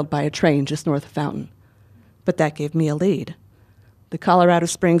were killed by a train just north of Fountain. But that gave me a lead. The Colorado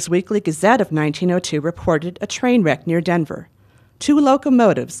Springs Weekly Gazette of 1902 reported a train wreck near Denver. 2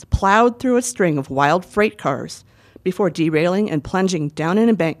 locomotives plowed through a string of wild freight cars before derailing and plunging down an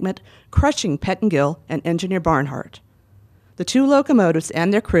embankment, crushing Pettingill and engineer Barnhart. The 2 locomotives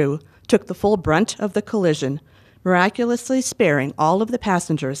and their crew took the full brunt of the collision, miraculously sparing all of the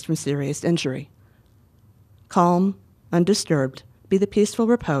passengers from serious injury. Calm, undisturbed, be the peaceful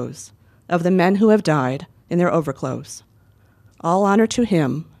repose of the men who have died in their overclothes. All honor to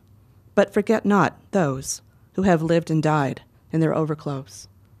him, but forget not those who have lived and died in their overclothes.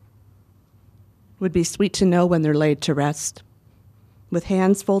 Would be sweet to know when they're laid to rest, with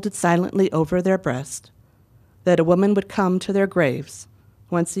hands folded silently over their breast, that a woman would come to their graves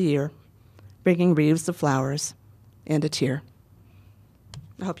once a year, bringing wreaths of flowers and a tear.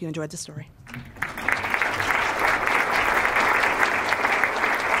 I hope you enjoyed the story.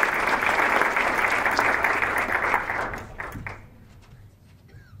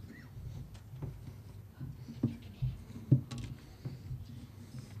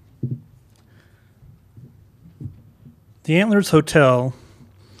 The Antlers Hotel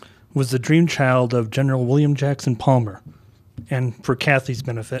was the dream child of General William Jackson Palmer, and for Kathy's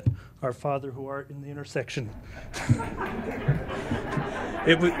benefit, our father who art in the intersection.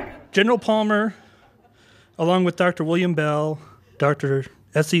 It was General Palmer, along with Dr. William Bell, Dr.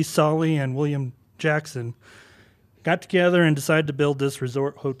 S.E. Solly, and William Jackson, got together and decided to build this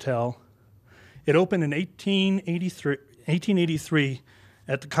resort hotel. It opened in 1883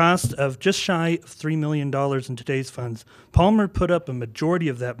 at the cost of just shy of $3 million in today's funds. Palmer put up a majority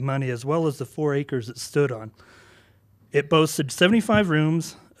of that money as well as the 4 acres it stood on. It boasted 75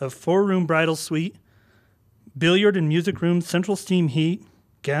 rooms, a 4-room bridal suite, billiard and music rooms, central steam heat,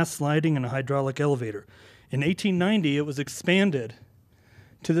 gas lighting, and a hydraulic elevator. In 1890, it was expanded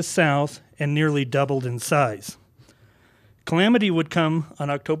to the south and nearly doubled in size. Calamity would come on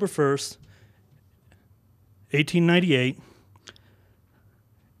October 1st, 1898,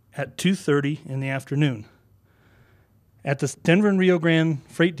 at 2:30 in the afternoon. At the Denver and Rio Grande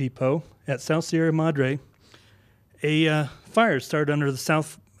Freight Depot at South Sierra Madre, a fire started under the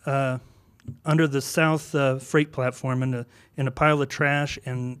south freight platform in a pile of trash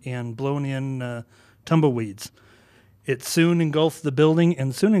and blown in tumbleweeds. It soon engulfed the building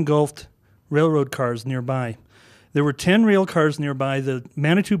and soon engulfed railroad cars nearby. There were 10 rail cars nearby. The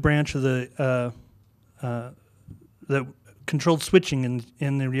Manitou branch of that controlled switching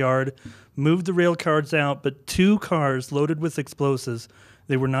in the yard moved the rail cars out, but 2 cars loaded with explosives,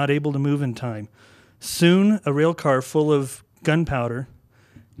 they were not able to move in time. Soon, a rail car full of gunpowder,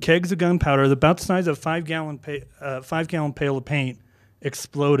 kegs of gunpowder, about the size of a 5-gallon pail of paint,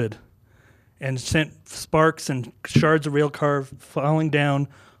 exploded and sent sparks and shards of rail car falling down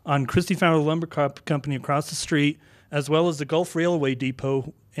on Christie Fowler Lumber Company across the street, as well as the Gulf Railway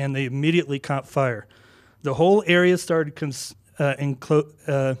Depot, and they immediately caught fire. The whole area started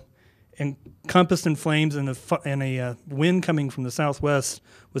encompassed in flames, and a wind coming from the southwest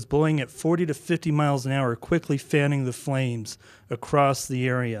was blowing at 40 to 50 miles an hour, quickly fanning the flames across the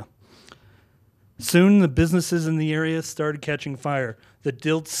area. Soon, the businesses in the area started catching fire. The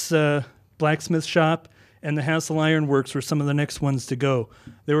Dilt's blacksmith shop and the Hassel Iron Works were some of the next ones to go.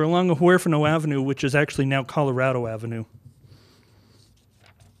 They were along Huerfano Avenue, which is actually now Colorado Avenue.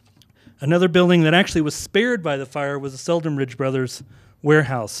 Another building that actually was spared by the fire was the Selden Ridge Brothers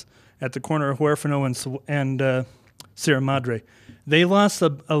warehouse at the corner of Huerfano and Sierra Madre. They lost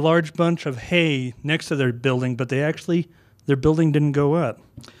a large bunch of hay next to their building, but their building didn't go up.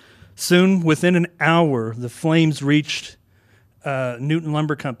 Soon, within an hour, the flames reached Newton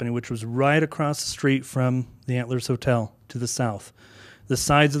Lumber Company, which was right across the street from the Antlers Hotel to the south. The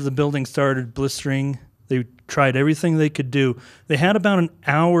sides of the building started blistering. They tried everything they could do. They had about an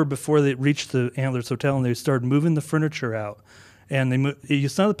hour before they reached the Antlers Hotel, and they started moving the furniture out. And you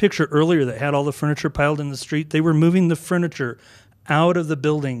saw the picture earlier that had all the furniture piled in the street. They were moving the furniture out of the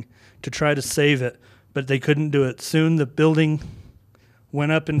building to try to save it, but they couldn't do it. Soon the building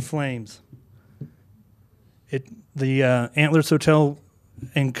went up in flames. The Antlers Hotel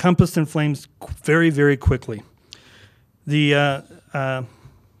encompassed in flames very, very quickly. The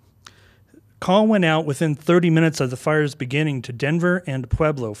call went out within 30 minutes of the fire's beginning to Denver and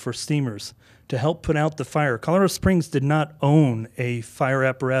Pueblo for steamers to help put out the fire. Colorado Springs did not own a fire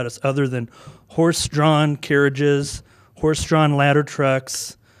apparatus other than horse-drawn carriages, horse-drawn ladder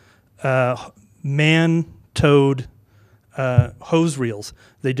trucks, man-towed hose reels.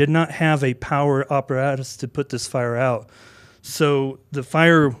 They did not have a power apparatus to put this fire out. So the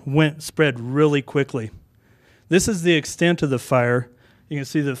fire spread really quickly. This is the extent of the fire. You can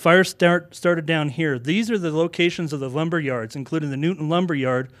see the fire started down here. These are the locations of the lumber yards, including the Newton Lumber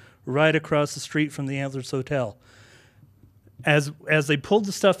Yard right across the street from the Antlers Hotel. As they pulled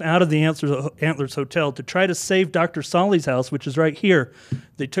the stuff out of the Antlers Hotel to try to save Dr. Solly's house, which is right here,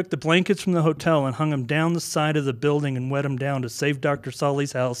 they took the blankets from the hotel and hung them down the side of the building and wet them down to save Dr.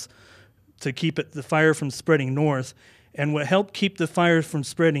 Solly's house to keep the fire from spreading north. And what helped keep the fire from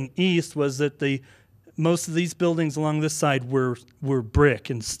spreading east was that most of these buildings along this side were brick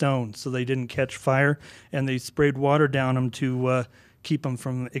and stone, so they didn't catch fire, and they sprayed water down them to keep them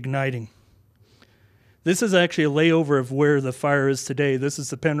from igniting. This is actually a layover of where the fire is today. This is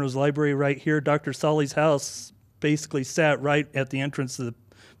the Penrose Library right here. Dr. Solly's house basically sat right at the entrance of the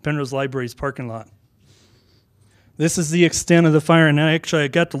Penrose Library's parking lot. This is the extent of the fire, and I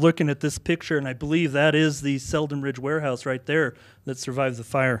got to looking at this picture, and I believe that is the Selden Ridge warehouse right there that survived the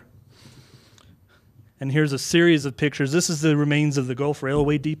fire. And here's a series of pictures. This is the remains of the Gulf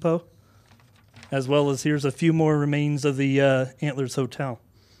Railway Depot, as well as here's a few more remains of the Antlers Hotel.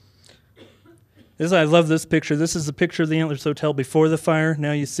 I love this picture. This is a picture of the Antlers Hotel before the fire.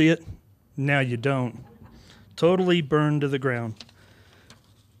 Now you see it. Now you don't. Totally burned to the ground.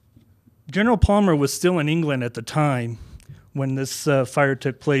 General Palmer was still in England at the time when this fire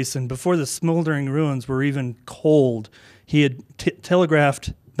took place, and before the smoldering ruins were even cold, he had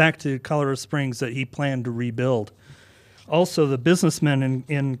telegraphed back to Colorado Springs that he planned to rebuild. Also, the businessmen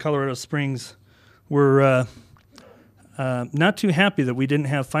in Colorado Springs were not too happy that we didn't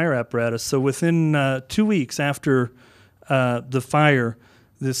have fire apparatus. So within 2 weeks after the fire,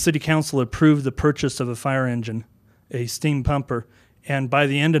 the city council approved the purchase of a fire engine, a steam pumper, and by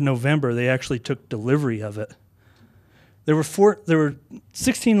the end of November, they actually took delivery of it. There were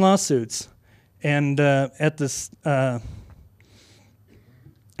 16 lawsuits, and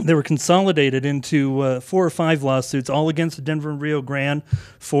they were consolidated into 4 or 5 lawsuits, all against the Denver and Rio Grande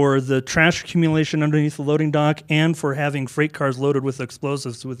for the trash accumulation underneath the loading dock and for having freight cars loaded with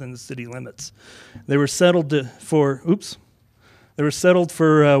explosives within the city limits. They were settled for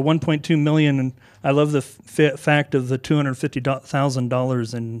 $1.2 million, and I love the fact of the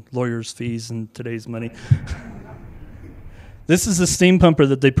 $250,000 in lawyers' fees in today's money. This is the steam pumper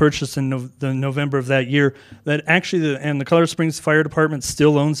that they purchased in the November of that year. That actually, the Colorado Springs Fire Department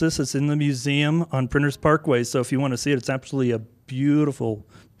still owns this. It's in the museum on Printers Parkway. So if you want to see it, it's absolutely a beautiful,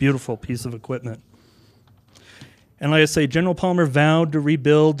 beautiful piece of equipment. And like I say, General Palmer vowed to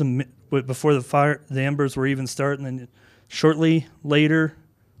rebuild before the embers were even started. And then shortly later,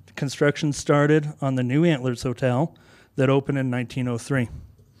 construction started on the new Antlers Hotel that opened in 1903.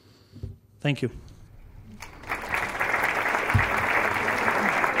 Thank you.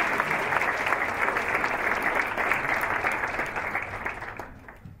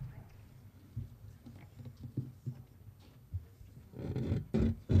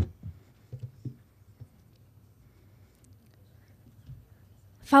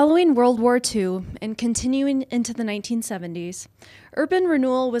 Following World War II and continuing into the 1970s, urban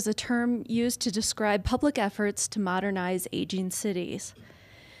renewal was a term used to describe public efforts to modernize aging cities.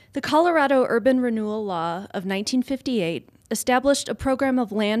 The Colorado Urban Renewal Law of 1958 established a program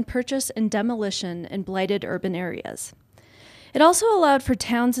of land purchase and demolition in blighted urban areas. It also allowed for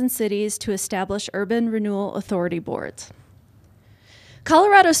towns and cities to establish urban renewal authority boards.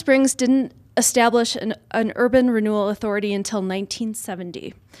 Colorado Springs didn't establish an urban renewal authority until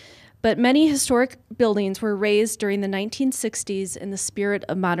 1970, but many historic buildings were razed during the 1960s in the spirit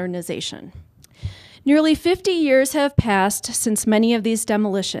of modernization. Nearly 50 years have passed since many of these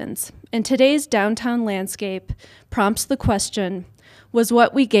demolitions, and today's downtown landscape prompts the question, was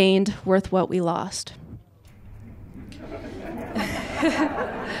what we gained worth what we lost?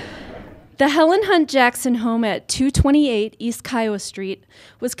 The Helen Hunt Jackson home at 228 East Kiowa Street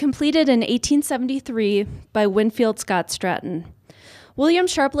was completed in 1873 by Winfield Scott Stratton. William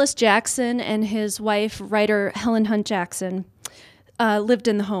Sharpless Jackson and his wife, writer Helen Hunt Jackson, lived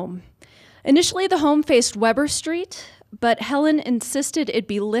in the home. Initially, the home faced Weber Street, but Helen insisted it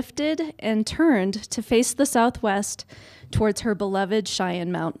be lifted and turned to face the southwest towards her beloved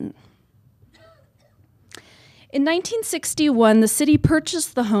Cheyenne Mountain. In 1961, the city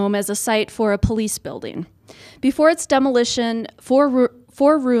purchased the home as a site for a police building. Before its demolition, four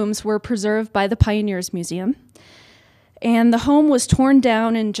rooms were preserved by the Pioneers Museum, and the home was torn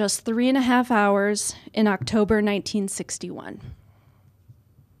down in just 3.5 hours in October 1961.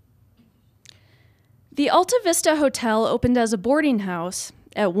 The Alta Vista Hotel opened as a boarding house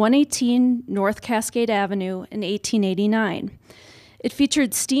at 118 North Cascade Avenue in 1889. It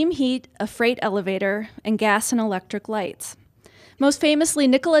featured steam heat, a freight elevator, and gas and electric lights. Most famously,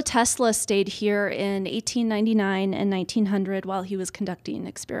 Nikola Tesla stayed here in 1899 and 1900 while he was conducting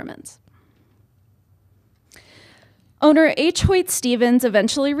experiments. Owner H. Hoyt Stevens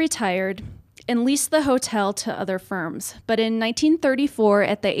eventually retired and leased the hotel to other firms. But in 1934,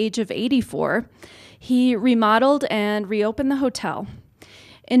 at the age of 84, he remodeled and reopened the hotel.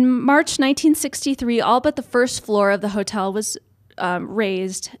 In March 1963, all but the first floor of the hotel was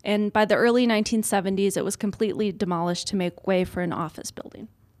raised, and by the early 1970s, it was completely demolished to make way for an office building.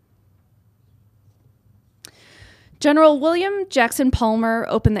 General William Jackson Palmer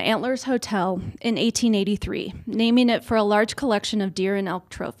opened the Antlers Hotel in 1883, naming it for a large collection of deer and elk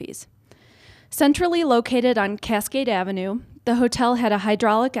trophies. Centrally located on Cascade Avenue, the hotel had a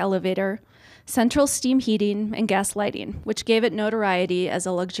hydraulic elevator, central steam heating, and gas lighting, which gave it notoriety as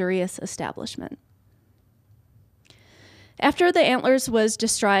a luxurious establishment. After the Antlers was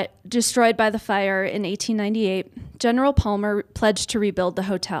destroyed by the fire in 1898, General Palmer pledged to rebuild the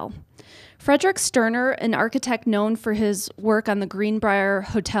hotel. Frederick Sterner, an architect known for his work on the Greenbrier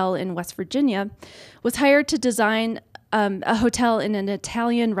Hotel in West Virginia, was hired to design a hotel in an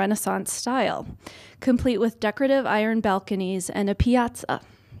Italian Renaissance style, complete with decorative iron balconies and a piazza.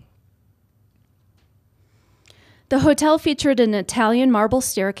 The hotel featured an Italian marble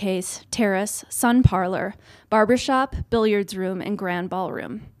staircase, terrace, sun parlor, barbershop, billiards room, and grand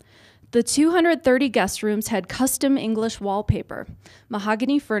ballroom. The 230 guest rooms had custom English wallpaper,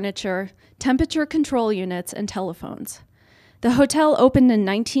 mahogany furniture, temperature control units, and telephones. The hotel opened in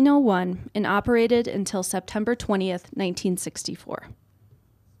 1901 and operated until September 20th, 1964.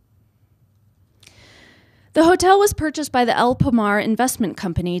 The hotel was purchased by the El Pomar Investment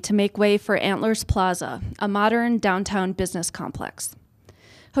Company to make way for Antlers Plaza, a modern downtown business complex.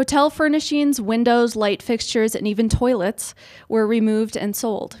 Hotel furnishings, windows, light fixtures, and even toilets were removed and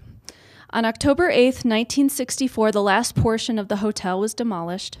sold. On October 8th, 1964, the last portion of the hotel was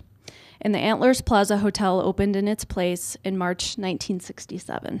demolished, and the Antlers Plaza Hotel opened in its place in March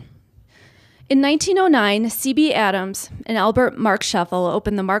 1967. In 1909, C.B. Adams and Albert Markscheffel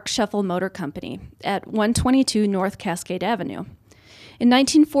opened the Markscheffel Motor Company at 122 North Cascade Avenue. In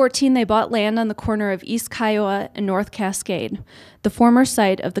 1914, they bought land on the corner of East Kiowa and North Cascade, the former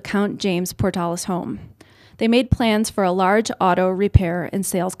site of the Count James Portales home. They made plans for a large auto repair and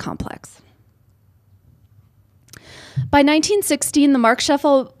sales complex. By 1916, the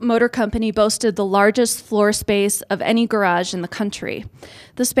Markscheffel Motor Company boasted the largest floor space of any garage in the country.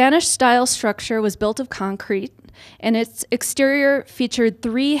 The Spanish-style structure was built of concrete, and its exterior featured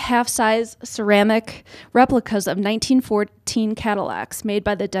 3 half-size ceramic replicas of 1914 Cadillacs made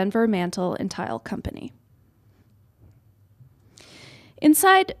by the Denver Mantle and Tile Company.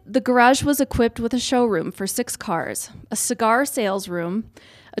 Inside, the garage was equipped with a showroom for 6 cars, a cigar sales room,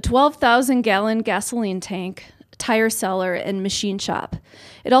 a 12,000-gallon gasoline tank, tire cellar, and machine shop.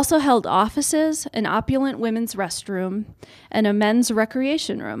 It also held offices, an opulent women's restroom, and a men's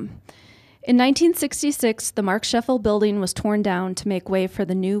recreation room. In 1966, the Markscheffel building was torn down to make way for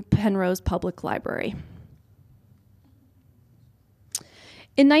the new Penrose Public Library.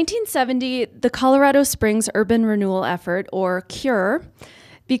 In 1970, the Colorado Springs Urban Renewal Effort, or CURE,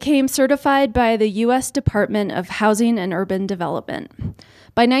 became certified by the U.S. Department of Housing and Urban Development.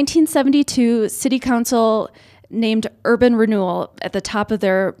 By 1972, City Council named urban renewal at the top of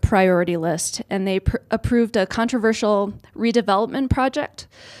their priority list, and they approved a controversial redevelopment project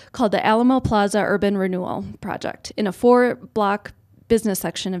called the Alamo Plaza Urban Renewal Project in a 4-block business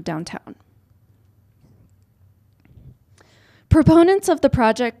section of downtown. Proponents of the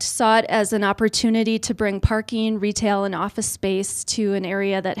project saw it as an opportunity to bring parking, retail, and office space to an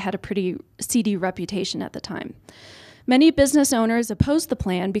area that had a pretty seedy reputation at the time. Many business owners opposed the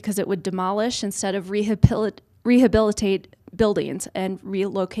plan because it would demolish instead of rehabilitate buildings and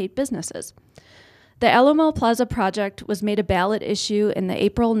relocate businesses. The Alamo Plaza project was made a ballot issue in the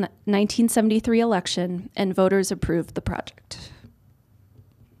April 1973 election, and voters approved the project.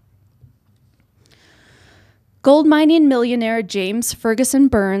 Gold mining millionaire James Ferguson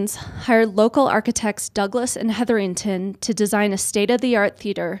Burns hired local architects Douglas and Hetherington to design a state-of-the-art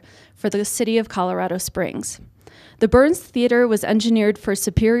theater for the city of Colorado Springs. The Burns Theater was engineered for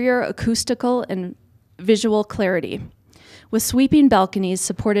superior acoustical and visual clarity, with sweeping balconies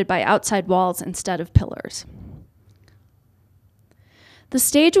supported by outside walls instead of pillars. The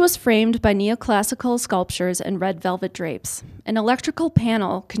stage was framed by neoclassical sculptures and red velvet drapes. An electrical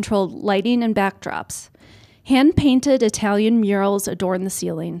panel controlled lighting and backdrops. Hand-painted Italian murals adorned the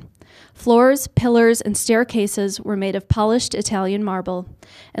ceiling. Floors, pillars, and staircases were made of polished Italian marble,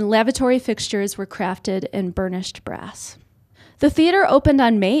 and lavatory fixtures were crafted in burnished brass. The theater opened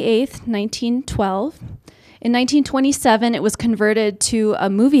on May 8, 1912. In 1927, it was converted to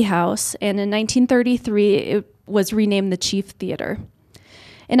a movie house, and in 1933, it was renamed the Chief Theater.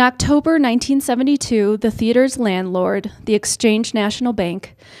 In October 1972, the theater's landlord, the Exchange National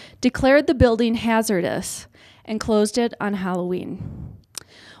Bank, declared the building hazardous and closed it on Halloween.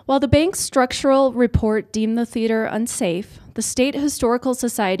 While the bank's structural report deemed the theater unsafe, the State Historical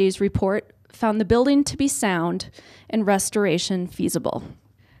Society's report found the building to be sound and restoration feasible.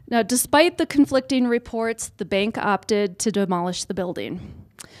 Now, despite the conflicting reports, the bank opted to demolish the building.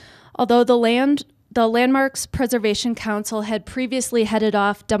 Although the Landmarks Preservation Council had previously headed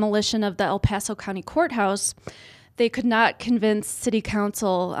off demolition of the El Paso County Courthouse, they could not convince City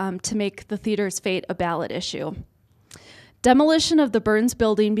Council to make the theater's fate a ballot issue. Demolition of the Burns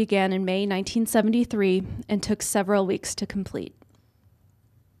building began in May 1973 and took several weeks to complete.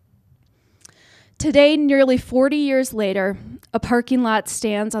 Today, nearly 40 years later, a parking lot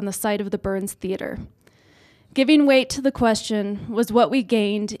stands on the site of the Burns Theater. Giving weight to the question, was what we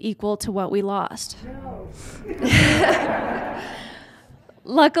gained equal to what we lost? No.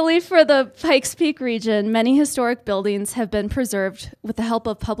 Luckily for the Pikes Peak region, many historic buildings have been preserved with the help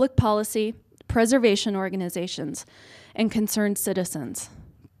of public policy, preservation organizations, and concerned citizens.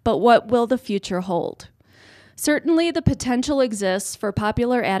 But what will the future hold? Certainly, the potential exists for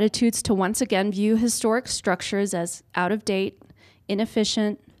popular attitudes to once again view historic structures as out of date,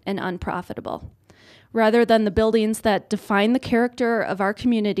 inefficient, and unprofitable, rather than the buildings that define the character of our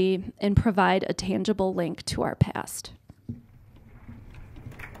community and provide a tangible link to our past.